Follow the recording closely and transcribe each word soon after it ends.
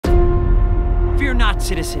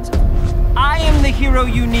citizens. I am the hero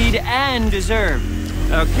you need and deserve.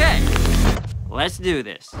 Okay, let's do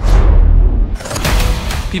this.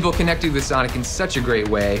 People connected with Sonic in such a great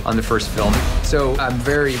way on the first film, so I'm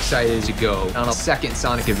very excited to go on a second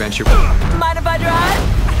Sonic adventure. Mind if I drive?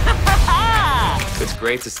 It's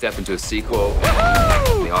great to step into a sequel.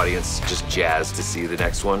 The audience just jazzed to see the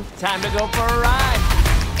next one. Time to go for a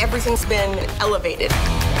ride. Everything's been elevated.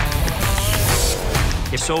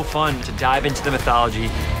 It's so fun to dive into the mythology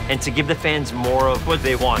and to give the fans more of what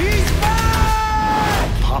they want.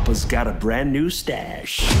 Papa's got a brand new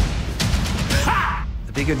stash. Ha!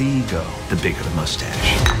 The bigger the ego, the bigger the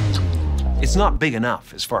mustache. It's not big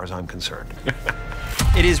enough as far as I'm concerned.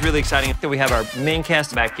 It is really exciting that we have our main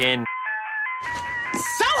cast back in.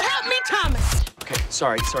 So help me, Thomas! Okay,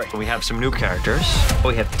 sorry. We have some new characters.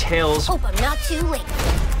 We have Tails. Hope I'm not too late.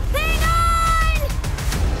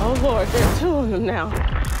 Oh, Lord, there are two of them now.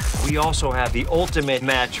 We also have the ultimate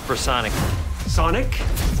match for Sonic. Sonic,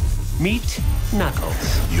 meet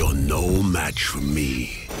Knuckles. You're no match for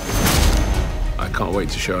me. I can't wait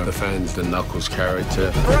to show the fans the Knuckles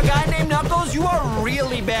character. For a guy named Knuckles, you are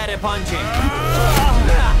really bad at punching.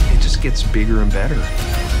 It just gets bigger and better.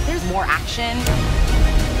 There's more action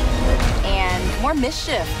and more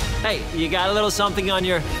mischief. Hey, you got a little something on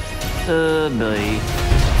your belly.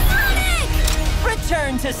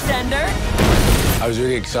 Return to sender. I was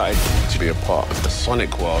really excited to be a part of the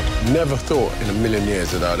Sonic world. Never thought in a million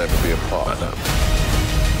years that I'd ever be a part of that.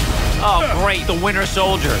 Oh, great, the Winter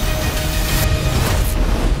Soldier.